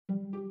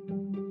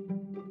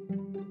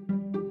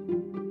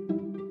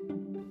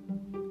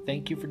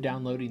Thank you for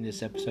downloading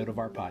this episode of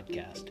our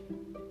podcast.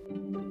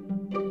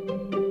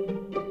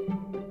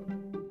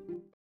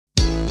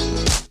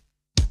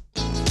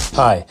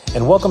 Hi,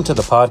 and welcome to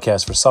the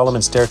podcast for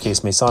Solomon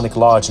Staircase Masonic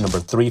Lodge number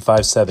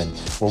 357,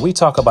 where we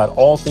talk about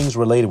all things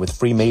related with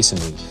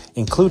Freemasonry,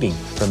 including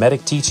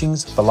Hermetic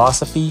teachings,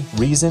 philosophy,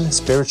 reason,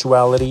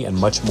 spirituality, and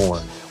much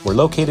more. We're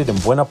located in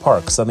Buena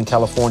Park, Southern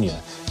California.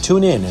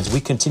 Tune in as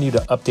we continue to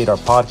update our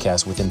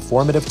podcast with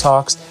informative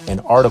talks and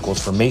articles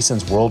for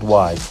Masons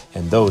worldwide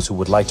and those who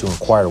would like to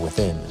inquire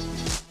within.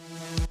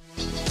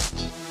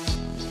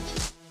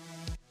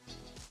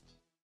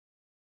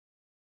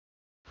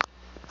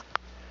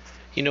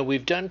 You know,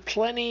 we've done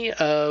plenty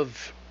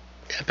of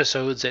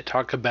episodes that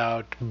talk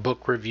about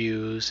book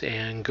reviews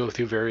and go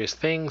through various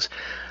things,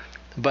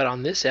 but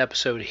on this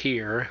episode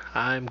here,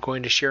 I'm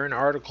going to share an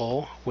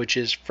article which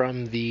is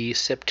from the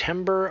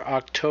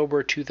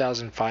September-October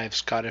 2005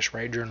 Scottish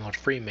Rite Journal of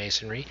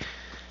Freemasonry,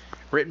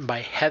 written by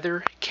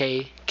Heather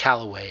K.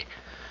 Callaway,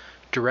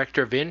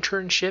 Director of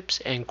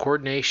Internships and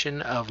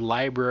Coordination of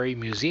Library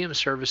Museum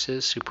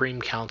Services,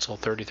 Supreme Council,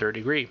 33rd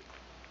degree.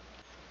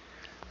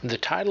 The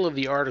title of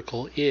the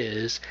article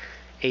is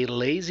A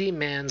Lazy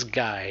Man's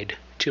Guide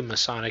to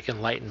Masonic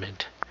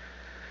Enlightenment.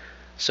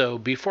 So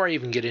before I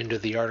even get into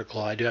the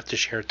article, I do have to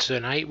share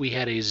tonight we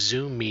had a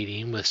Zoom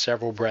meeting with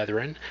several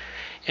brethren,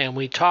 and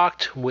we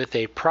talked with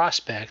a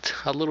prospect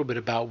a little bit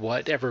about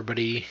what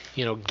everybody,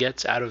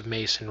 gets out of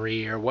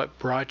Masonry or what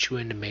brought you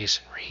into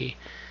Masonry.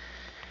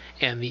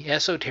 And the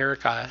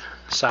esoteric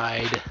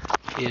side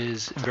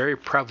is very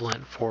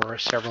prevalent for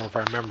several of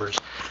our members.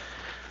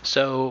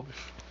 So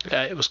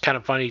it was kind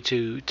of funny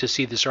to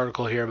see this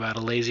article here about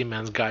A Lazy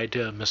Man's Guide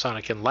to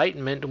Masonic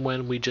Enlightenment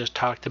when we just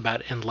talked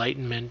about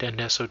enlightenment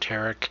and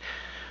esoteric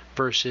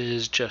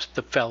versus just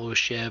the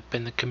fellowship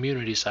and the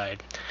community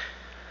side.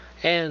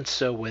 And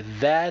so with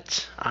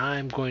that,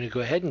 I'm going to go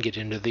ahead and get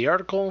into the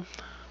article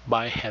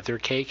by Heather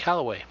K.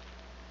 Callaway.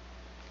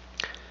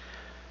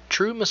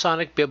 True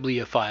Masonic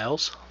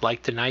bibliophiles,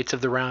 like the Knights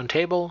of the Round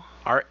Table,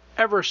 are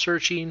ever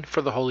searching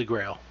for the Holy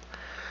Grail,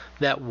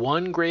 that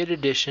one great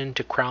addition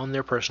to crown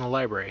their personal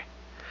library.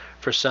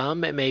 For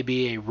some, it may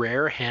be a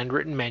rare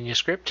handwritten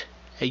manuscript,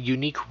 a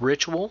unique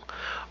ritual,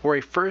 or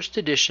a first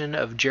edition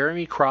of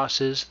Jeremy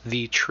Cross's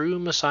The True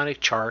Masonic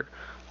Chart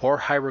or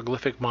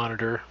Hieroglyphic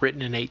Monitor,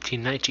 written in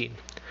 1819,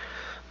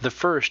 the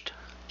first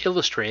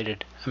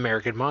illustrated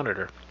American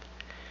monitor.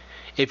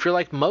 If you're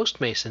like most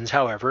Masons,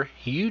 however,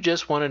 you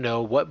just want to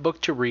know what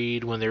book to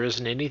read when there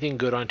isn't anything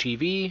good on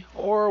TV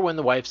or when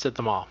the wife's at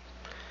the mall.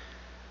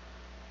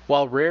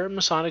 While rare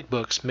Masonic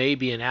books may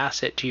be an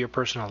asset to your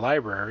personal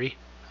library,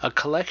 a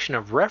collection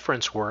of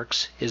reference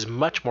works is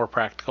much more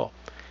practical.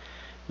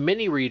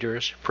 Many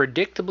readers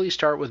predictably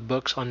start with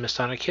books on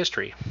Masonic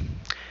history.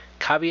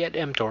 Caveat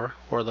emptor,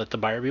 or let the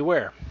buyer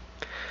beware.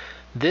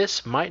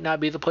 This might not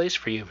be the place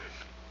for you.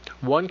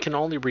 One can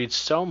only read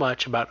so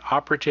much about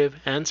operative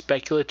and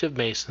speculative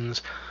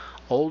Masons,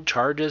 old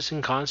charges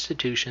and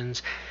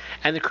constitutions,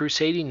 and the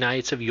crusading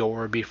knights of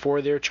yore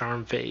before their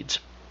charm fades.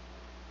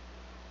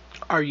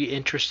 Are you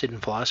interested in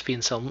philosophy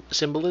and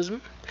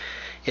symbolism?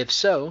 If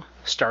so,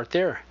 start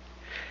there.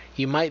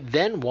 You might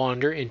then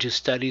wander into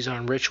studies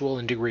on ritual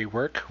and degree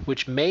work,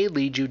 which may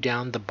lead you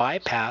down the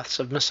bypaths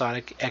of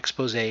Masonic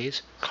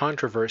exposés,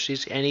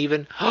 controversies, and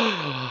even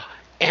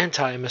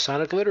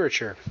anti-Masonic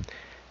literature.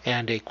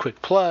 And a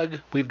quick plug,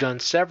 we've done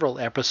several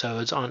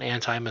episodes on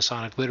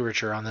anti-Masonic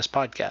literature on this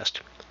podcast.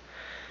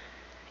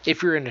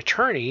 If you're an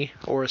attorney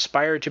or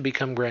aspire to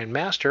become Grand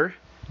Master,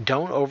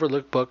 don't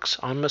overlook books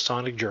on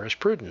Masonic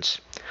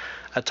jurisprudence,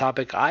 a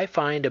topic I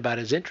find about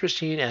as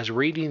interesting as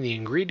reading the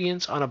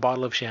ingredients on a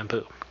bottle of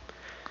shampoo.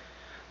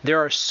 There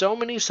are so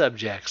many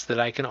subjects that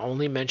I can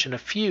only mention a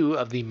few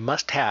of the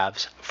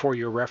must-haves for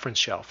your reference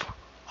shelf,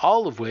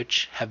 all of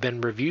which have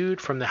been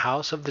reviewed from the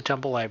House of the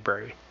Temple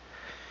Library.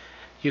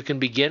 You can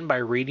begin by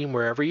reading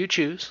wherever you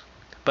choose,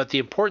 but the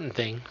important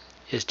thing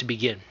is to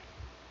begin.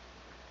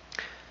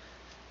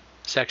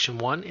 Section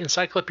 1,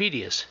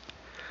 Encyclopedias.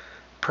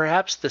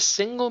 Perhaps the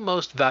single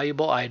most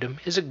valuable item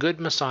is a good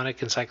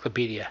Masonic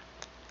encyclopedia.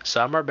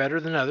 Some are better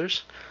than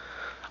others.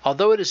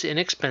 Although it is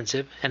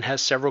inexpensive and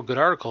has several good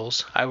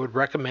articles, I would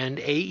recommend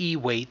A.E.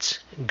 Waite's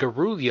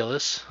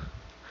Garrulus,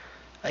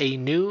 a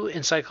new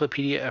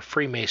encyclopedia of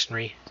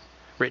Freemasonry,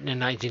 written in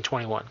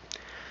 1921.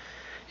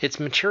 Its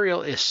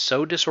material is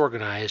so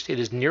disorganized it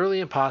is nearly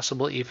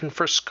impossible even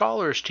for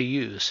scholars to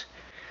use.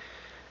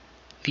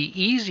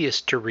 The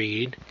easiest to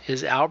read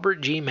is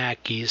Albert G.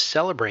 Mackey's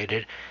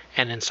celebrated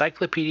An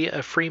Encyclopedia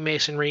of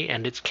Freemasonry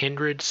and Its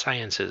Kindred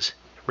Sciences,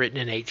 written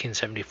in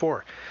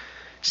 1874,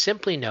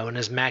 simply known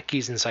as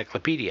Mackey's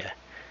Encyclopedia.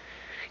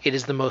 It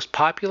is the most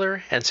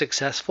popular and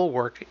successful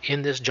work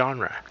in this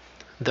genre,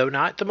 though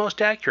not the most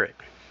accurate.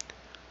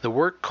 The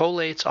work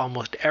collates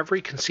almost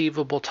every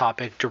conceivable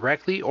topic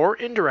directly or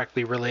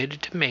indirectly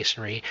related to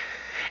Masonry,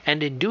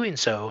 and in doing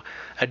so,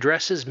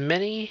 addresses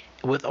many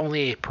with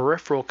only a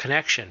peripheral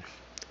connection.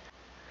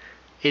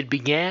 It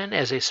began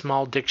as a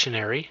small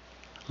dictionary,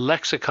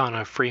 Lexicon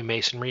of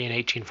Freemasonry in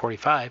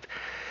 1845,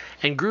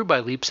 and grew by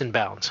leaps and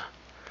bounds.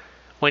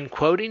 When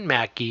quoting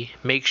Mackey,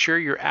 make sure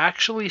you're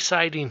actually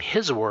citing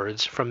his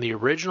words from the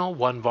original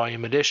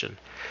 1-volume edition,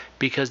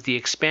 because the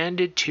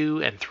expanded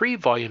 2- and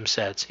 3-volume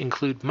sets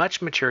include much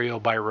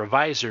material by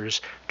revisers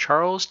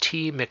Charles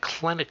T.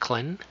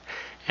 McClenachan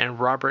and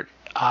Robert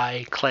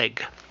I.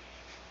 Clegg.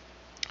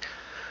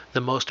 The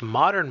most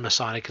modern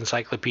Masonic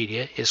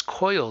encyclopedia is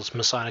Coyle's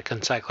Masonic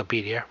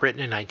Encyclopedia,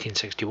 written in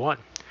 1961.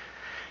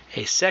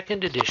 A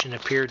second edition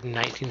appeared in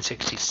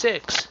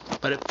 1966,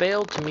 but it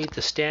failed to meet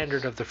the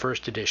standard of the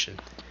first edition.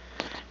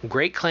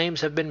 Great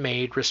claims have been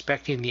made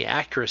respecting the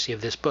accuracy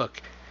of this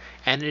book,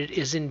 and it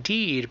is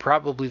indeed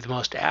probably the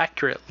most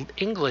accurate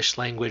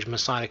English-language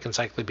Masonic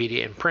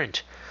encyclopedia in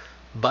print,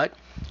 but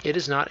it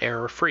is not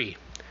error-free.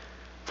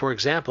 For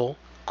example,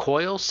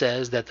 Coyle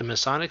says that the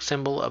Masonic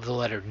symbol of the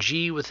letter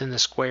G within the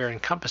square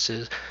and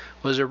compasses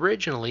was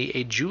originally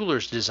a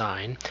jeweler's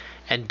design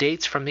and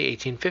dates from the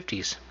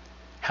 1850s.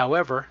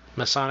 However,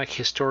 Masonic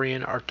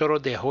historian Arturo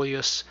de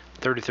Hoyos,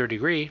 33rd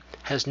degree,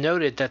 has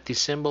noted that the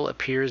symbol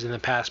appears in the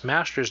past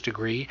master's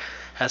degree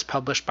as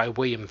published by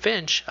William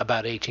Finch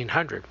about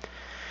 1800,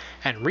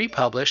 and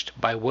republished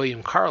by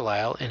William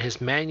Carlisle in his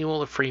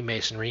Manual of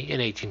Freemasonry in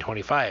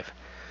 1825.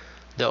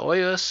 De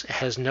Hoyos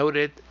has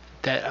noted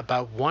that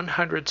about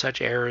 100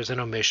 such errors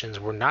and omissions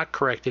were not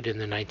corrected in the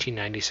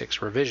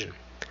 1996 revision.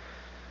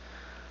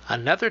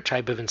 Another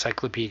type of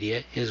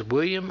encyclopedia is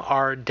William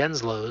R.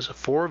 Denslow's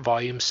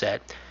 4-volume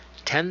set,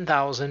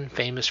 10,000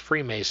 Famous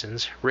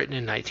Freemasons, written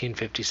in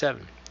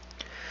 1957.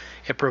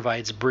 It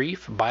provides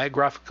brief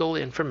biographical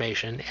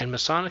information and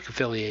Masonic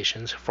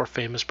affiliations for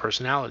famous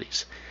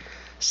personalities.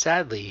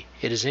 Sadly,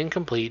 it is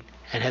incomplete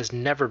and has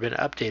never been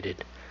updated,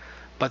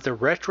 but the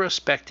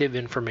retrospective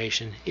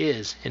information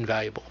is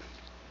invaluable.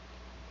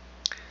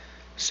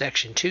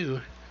 Section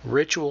 2,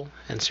 Ritual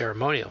and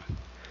Ceremonial.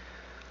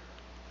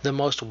 The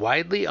most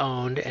widely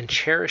owned and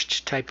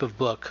cherished type of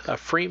book a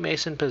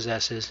Freemason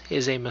possesses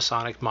is a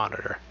Masonic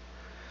Monitor.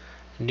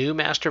 New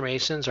Master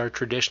Masons are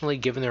traditionally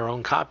given their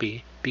own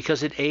copy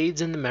because it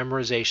aids in the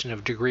memorization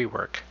of degree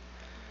work.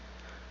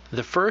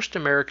 The first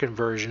American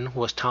version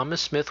was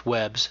Thomas Smith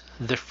Webb's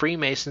The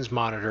Freemason's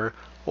Monitor,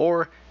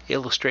 or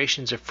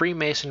Illustrations of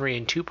Freemasonry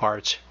in 2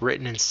 parts,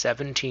 written in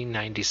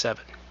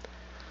 1797.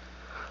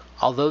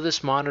 Although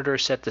this monitor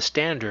set the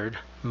standard,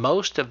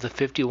 most of the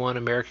 51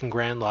 American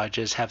Grand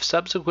Lodges have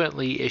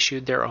subsequently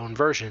issued their own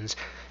versions,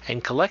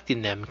 and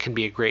collecting them can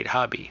be a great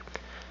hobby.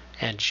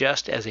 And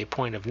just as a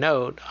point of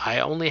note, I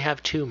only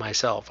have 2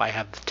 myself. I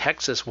have the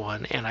Texas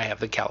one and I have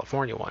the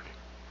California one.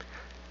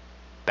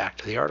 Back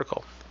to the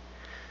article.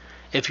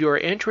 If you are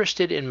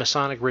interested in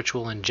Masonic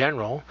ritual in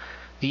general,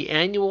 the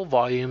annual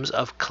volumes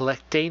of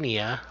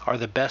Collectanea are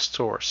the best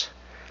source.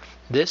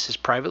 This is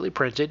privately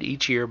printed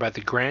each year by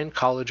the Grand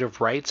College of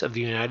Rites of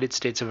the United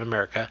States of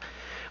America,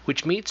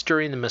 which meets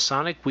during the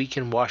Masonic Week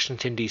in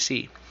Washington,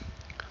 D.C.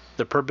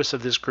 The purpose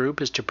of this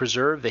group is to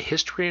preserve the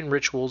history and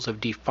rituals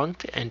of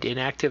defunct and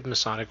inactive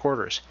Masonic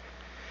orders.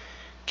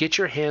 Get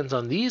your hands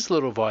on these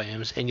little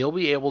volumes and you'll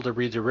be able to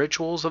read the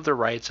rituals of the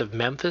rites of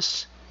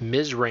Memphis,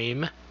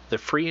 Mizraim, the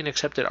Free and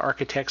Accepted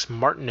Architects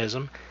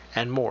Martinism,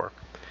 and more.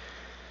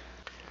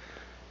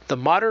 The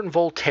modern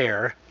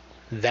Voltaire,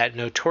 that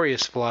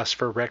notorious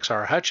philosopher Rex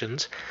R.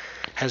 Hutchins,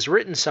 has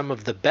written some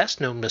of the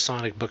best-known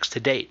Masonic books to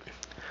date.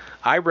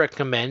 I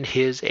recommend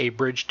his A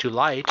Bridge to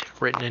Light,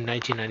 written in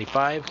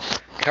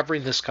 1995,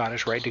 covering the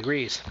Scottish Rite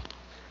degrees.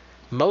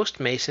 Most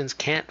Masons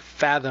can't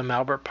fathom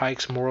Albert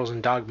Pike's Morals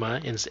and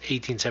Dogma in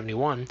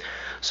 1871,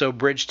 so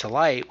Bridge to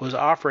Light was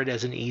offered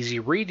as an easy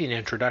reading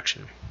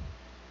introduction.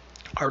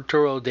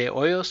 Arturo de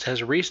Hoyos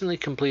has recently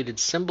completed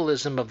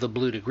Symbolism of the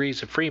Blue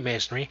Degrees of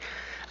Freemasonry,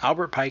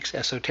 Albert Pike's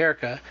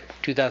Esoterica,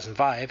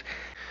 2005,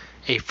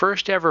 a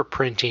first-ever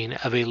printing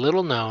of a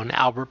little-known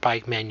Albert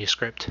Pike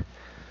manuscript.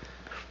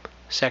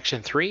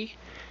 Section 3,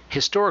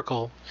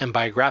 Historical and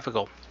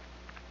Biographical.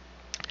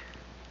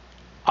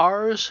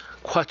 Ars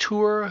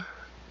Quatuor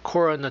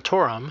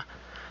Coronatorum,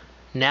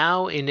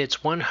 now in its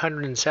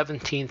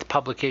 117th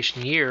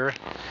publication year,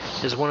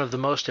 is one of the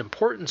most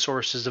important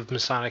sources of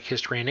Masonic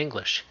history in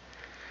English.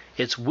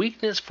 Its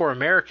weakness for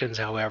Americans,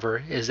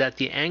 however, is that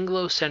the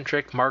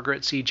Anglo-centric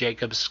Margaret C.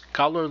 Jacobs'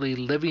 scholarly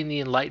Living the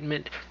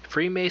Enlightenment,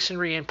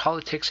 Freemasonry and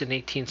Politics in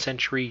 18th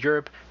Century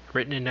Europe,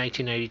 written in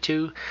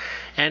 1992,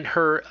 and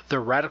her The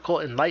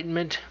Radical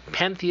Enlightenment,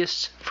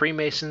 Pantheists,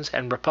 Freemasons,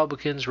 and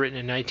Republicans, written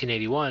in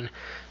 1981,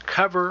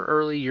 cover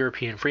early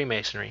European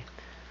Freemasonry.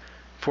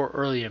 For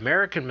early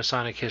American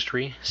Masonic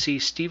history, see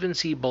Stephen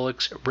C.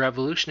 Bullock's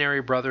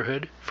Revolutionary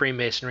Brotherhood,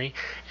 Freemasonry,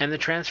 and the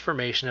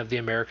Transformation of the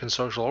American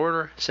Social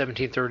Order,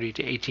 1730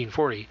 to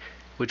 1840,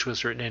 which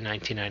was written in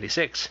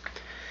 1996.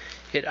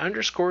 It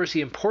underscores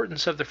the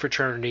importance of the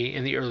fraternity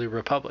in the early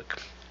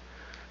republic.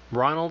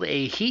 Ronald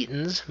A.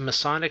 Heaton's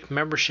Masonic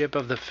Membership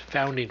of the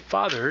Founding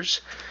Fathers,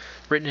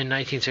 written in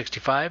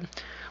 1965,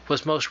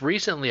 was most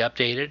recently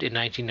updated in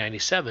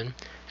 1997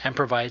 and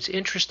provides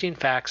interesting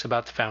facts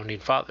about the Founding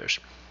Fathers.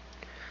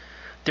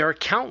 There are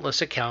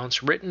countless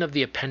accounts written of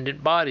the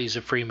appendant bodies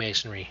of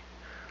Freemasonry.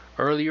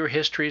 Earlier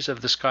histories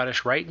of the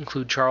Scottish Rite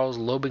include Charles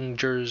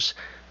Lobinger's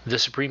The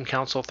Supreme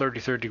Council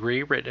 33rd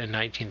Degree, written in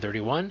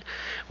 1931,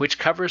 which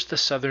covers the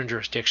southern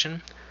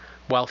jurisdiction,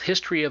 while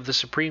History of the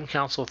Supreme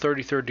Council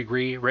 33rd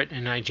Degree, written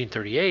in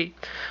 1938,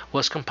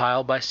 was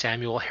compiled by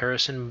Samuel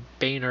Harrison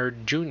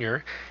Baynard,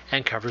 Jr.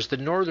 and covers the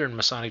northern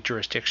Masonic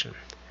jurisdiction.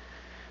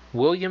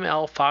 William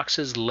L.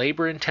 Fox's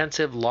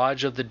labor-intensive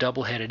Lodge of the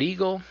Double-Headed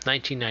Eagle,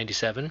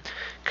 1997,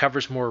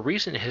 covers more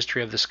recent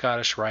history of the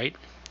Scottish Rite,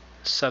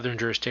 southern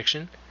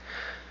jurisdiction.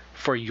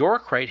 For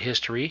York Rite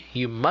history,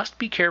 you must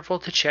be careful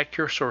to check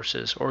your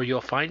sources, or you'll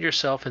find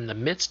yourself in the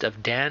midst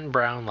of Dan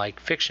Brown-like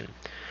fiction.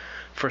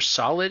 For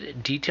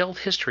solid, detailed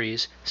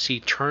histories, see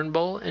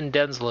Turnbull and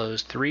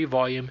Denslow's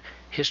 3-volume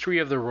History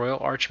of the Royal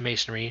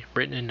Archmasonry,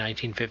 written in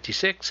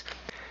 1956,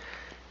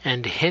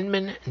 and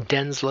Hinman,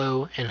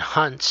 Denslow, and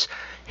Hunt's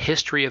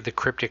History of the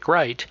Cryptic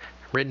Rite,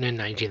 written in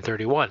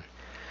 1931.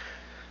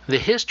 The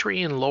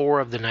history and lore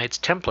of the Knights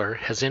Templar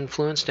has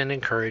influenced and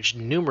encouraged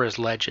numerous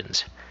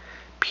legends.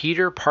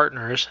 Peter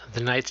Partner's The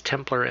Knights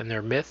Templar and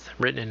Their Myth,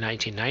 written in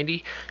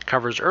 1990,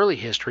 covers early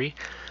history,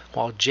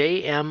 while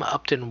J.M.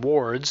 Upton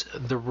Ward's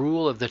The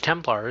Rule of the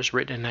Templars,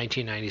 written in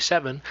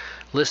 1997,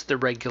 lists the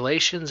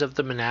regulations of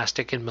the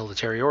monastic and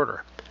military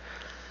order.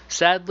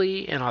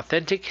 Sadly, an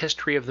authentic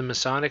history of the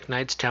Masonic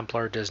Knights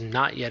Templar does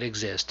not yet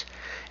exist,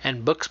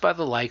 and books by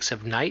the likes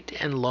of Knight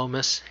and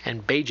Lomas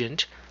and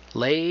Bagent,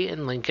 Lay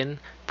and Lincoln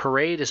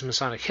parade as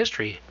Masonic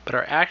history, but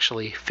are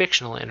actually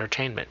fictional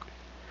entertainment.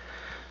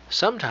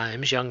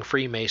 Sometimes young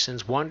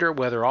Freemasons wonder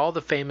whether all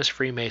the famous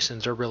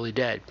Freemasons are really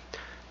dead.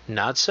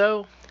 Not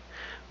so.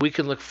 We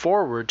can look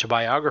forward to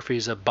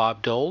biographies of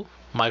Bob Dole,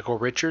 Michael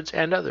Richards,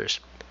 and others.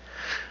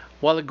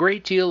 While a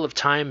great deal of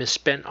time is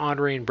spent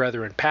honoring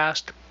brethren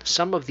past,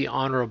 some of the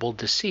honorable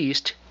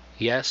deceased,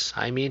 yes,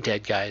 I mean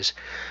dead guys,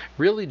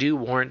 really do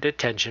warrant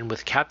attention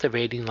with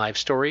captivating life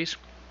stories.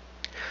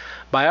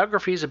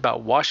 Biographies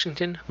about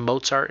Washington,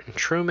 Mozart, and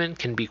Truman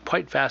can be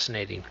quite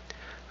fascinating.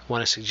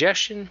 Want a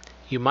suggestion?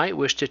 You might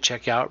wish to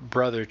check out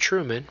Brother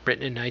Truman,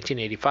 written in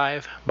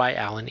 1985 by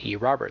Alan E.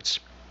 Roberts.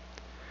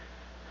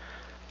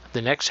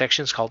 The next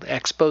section is called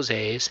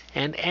Exposés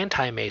and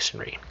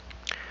Anti-Masonry.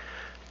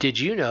 Did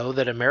you know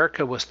that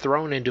America was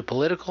thrown into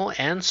political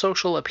and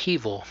social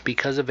upheaval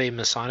because of a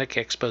Masonic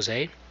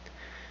exposé?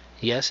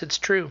 Yes, it's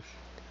true.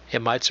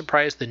 It might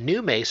surprise the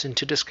new Mason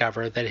to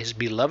discover that his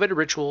beloved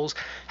rituals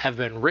have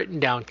been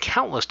written down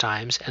countless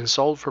times and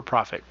sold for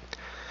profit.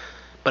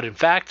 But in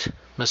fact,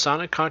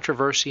 Masonic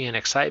controversy and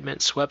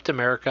excitement swept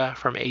America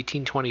from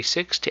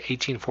 1826 to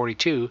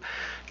 1842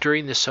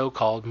 during the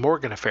so-called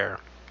Morgan Affair.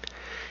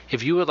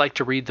 If you would like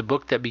to read the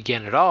book that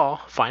began it all,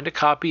 find a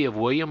copy of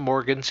William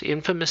Morgan's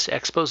infamous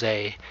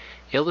exposé,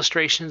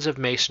 Illustrations of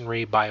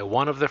Masonry by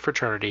One of the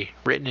Fraternity,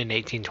 written in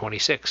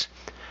 1826.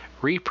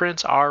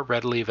 Reprints are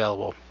readily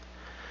available.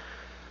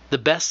 The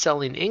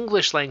best-selling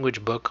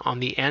English-language book on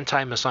the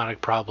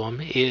anti-Masonic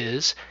problem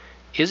is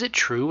It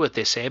True What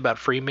They Say About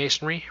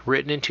Freemasonry?,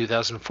 written in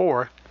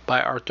 2004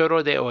 by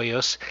Arturo de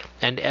Hoyos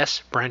and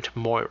S. Brent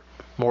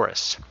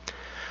Morris.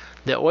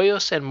 The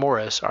Hoyos and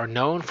Morris are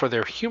known for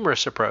their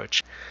humorous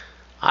approach.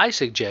 I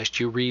suggest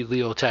you read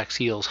Leo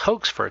Taxiel's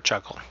Hoax for a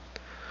chuckle.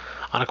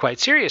 On a quite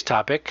serious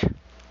topic,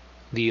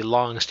 the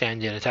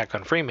long-standing attack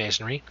on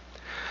Freemasonry,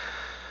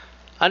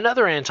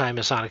 another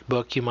anti-Masonic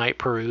book you might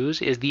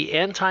peruse is The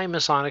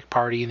Anti-Masonic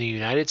Party in the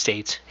United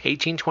States,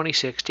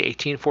 1826 to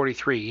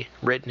 1843,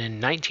 written in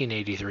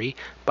 1983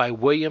 by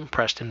William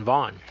Preston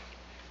Vaughn.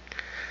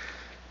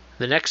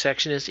 The next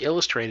section is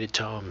Illustrated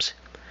Tomes.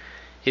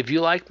 If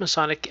you like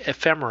Masonic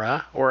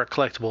ephemera or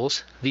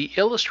collectibles, the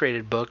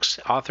illustrated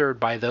books authored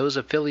by those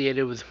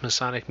affiliated with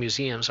Masonic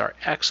museums are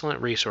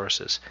excellent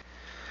resources.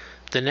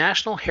 The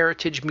National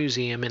Heritage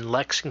Museum in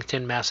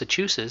Lexington,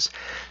 Massachusetts,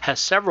 has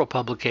several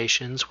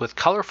publications with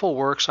colorful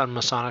works on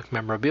Masonic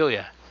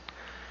memorabilia.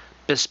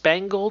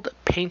 Bespangled,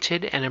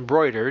 Painted, and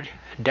Embroidered,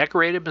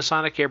 Decorated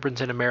Masonic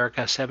Aprons in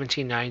America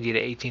 1790 to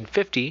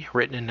 1850,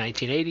 written in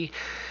 1980,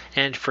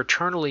 and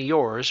Fraternally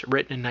Yours,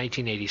 written in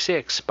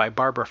 1986 by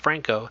Barbara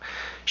Franco,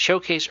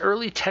 showcase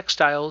early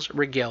textiles,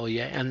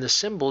 regalia, and the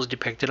symbols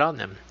depicted on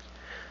them.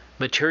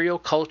 Material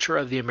Culture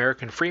of the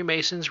American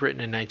Freemasons,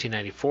 written in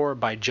 1994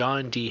 by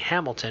John D.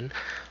 Hamilton,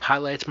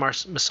 highlights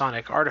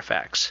Masonic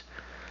artifacts.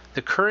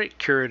 The current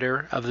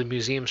curator of the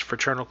museum's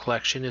fraternal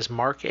collection is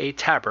Mark A.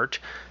 Tabert,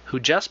 who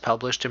just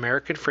published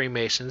American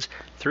Freemasons,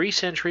 3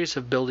 Centuries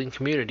of Building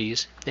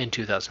Communities in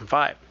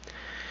 2005.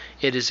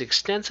 It is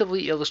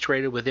extensively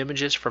illustrated with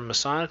images from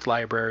Masonic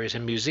libraries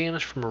and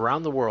museums from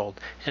around the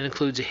world and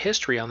includes a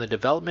history on the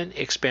development,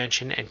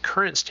 expansion, and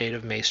current state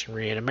of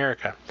Masonry in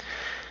America.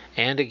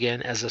 And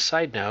again, as a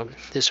side note,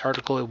 this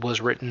article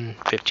was written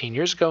 15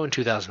 years ago in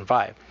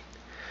 2005.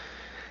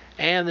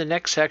 And the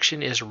next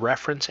section is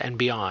Reference and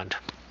Beyond.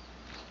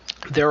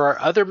 There are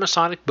other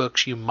Masonic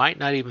books you might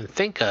not even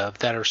think of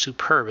that are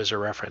superb as a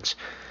reference.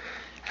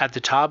 At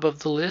the top of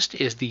the list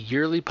is the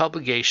yearly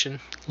publication,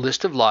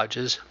 List of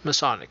Lodges,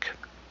 Masonic.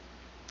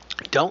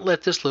 Don't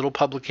let this little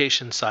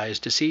publication size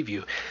deceive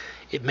you.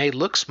 It may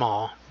look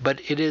small, but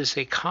it is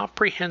a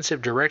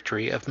comprehensive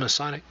directory of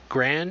Masonic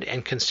Grand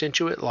and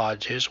Constituent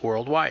Lodges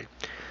worldwide.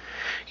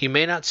 You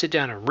may not sit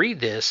down and read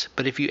this,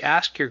 but if you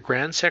ask your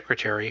Grand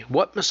Secretary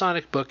what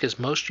Masonic book is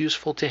most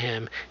useful to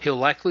him, he'll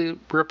likely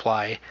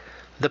reply,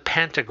 The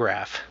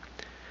Pantograph.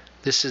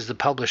 This is the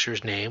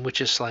publisher's name, which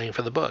is slang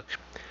for the book.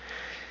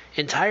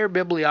 Entire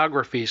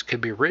bibliographies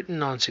could be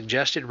written on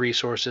suggested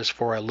resources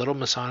for a little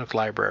Masonic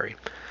library.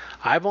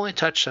 I've only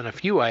touched on a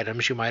few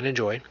items you might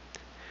enjoy.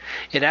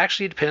 It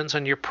actually depends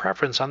on your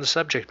preference on the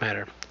subject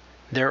matter.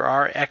 There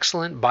are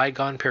excellent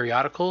bygone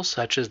periodicals,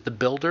 such as The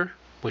Builder,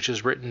 which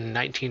was written in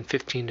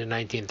 1915 to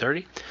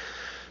 1930.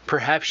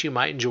 Perhaps you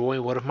might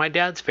enjoy one of my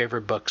dad's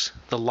favorite books,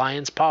 The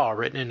Lion's Paw,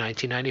 written in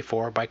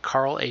 1994 by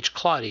Carl H.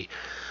 Claudy,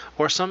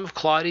 or some of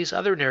Claudy's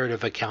other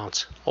narrative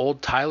accounts,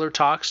 Old Tyler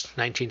Talks,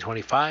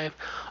 1925,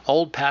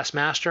 Old Past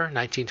Master,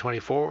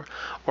 1924,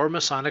 or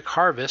Masonic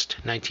Harvest,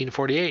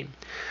 1948,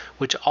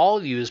 which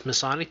all use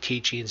Masonic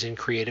teachings in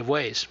creative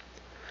ways.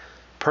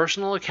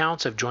 Personal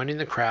accounts of joining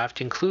the craft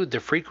include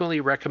the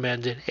frequently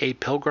recommended A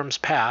Pilgrim's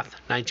Path,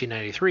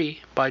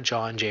 1993, by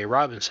John J.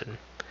 Robinson.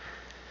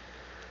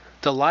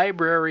 The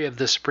Library of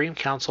the Supreme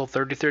Council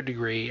 33rd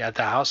Degree at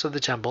the House of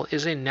the Temple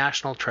is a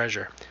national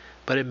treasure,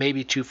 but it may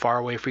be too far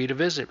away for you to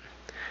visit.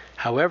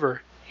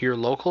 However, your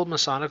local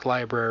Masonic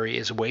library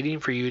is waiting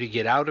for you to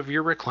get out of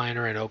your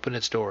recliner and open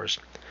its doors.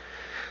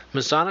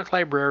 Masonic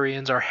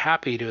librarians are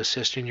happy to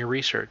assist in your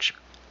research.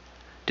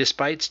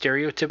 Despite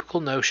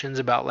stereotypical notions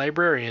about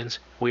librarians,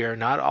 we are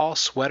not all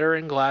sweater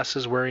and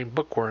glasses wearing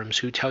bookworms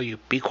who tell you,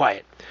 be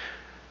quiet.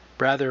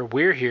 Rather,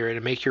 we're here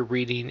to make your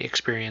reading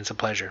experience a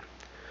pleasure.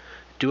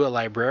 Do a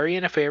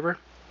librarian a favor.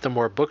 The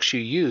more books you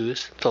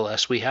use, the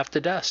less we have to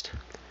dust.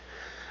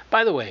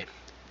 By the way,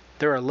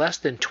 there are less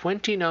than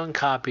 20 known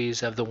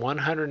copies of the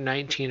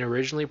 119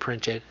 originally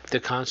printed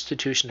The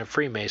Constitution of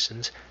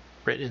Freemasons,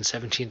 written in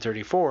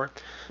 1734,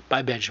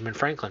 by Benjamin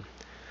Franklin.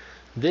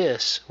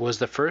 This was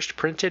the first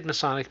printed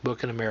Masonic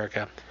book in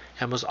America,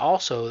 and was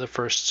also the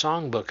first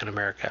song book in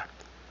America.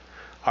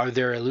 Are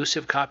there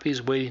elusive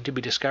copies waiting to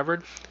be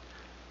discovered?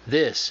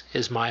 This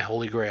is my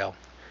Holy Grail.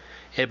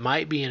 It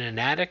might be in an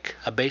attic,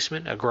 a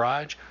basement, a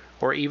garage,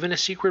 or even a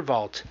secret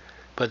vault,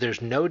 but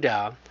there's no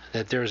doubt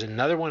that there's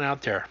another one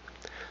out there.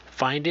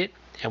 Find it,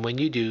 and when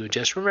you do,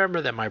 just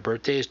remember that my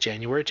birthday is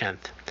January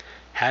 10th.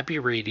 Happy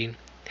reading,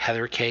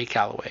 Heather K.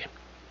 Calloway.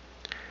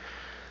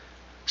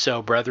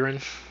 So, brethren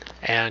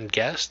and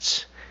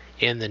guests,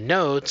 in the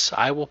notes,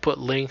 I will put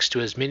links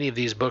to as many of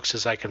these books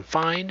as I can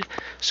find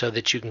so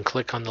that you can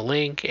click on the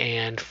link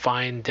and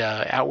find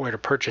out where to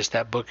purchase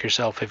that book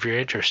yourself if you're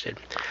interested.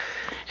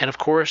 And of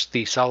course,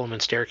 the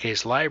Solomon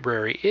Staircase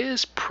Library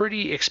is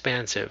pretty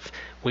expansive.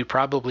 We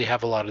probably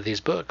have a lot of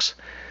these books.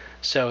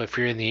 So if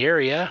you're in the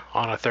area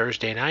on a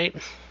Thursday night,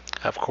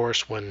 of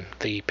course, when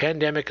the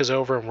pandemic is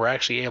over and we're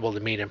actually able to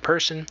meet in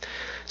person,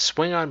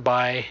 swing on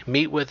by,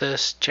 meet with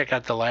us, check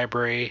out the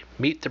library,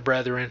 meet the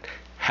brethren,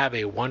 have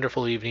a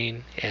wonderful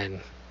evening,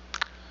 and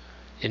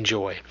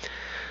enjoy.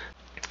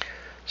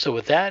 So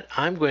with that,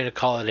 I'm going to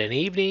call it an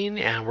evening,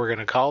 and we're going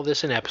to call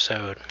this an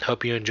episode.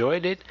 Hope you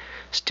enjoyed it.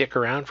 Stick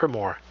around for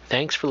more.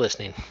 Thanks for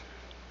listening.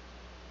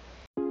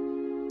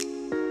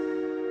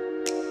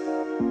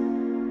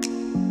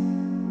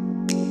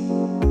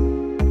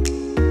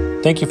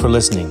 Thank you for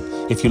listening.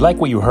 If you like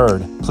what you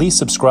heard, please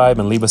subscribe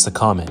and leave us a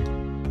comment.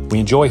 We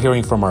enjoy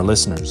hearing from our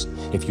listeners.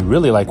 If you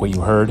really like what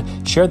you heard,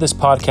 share this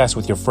podcast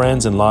with your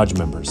friends and lodge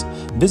members.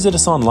 Visit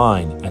us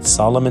online at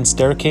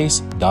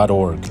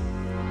solomonstaircase.org.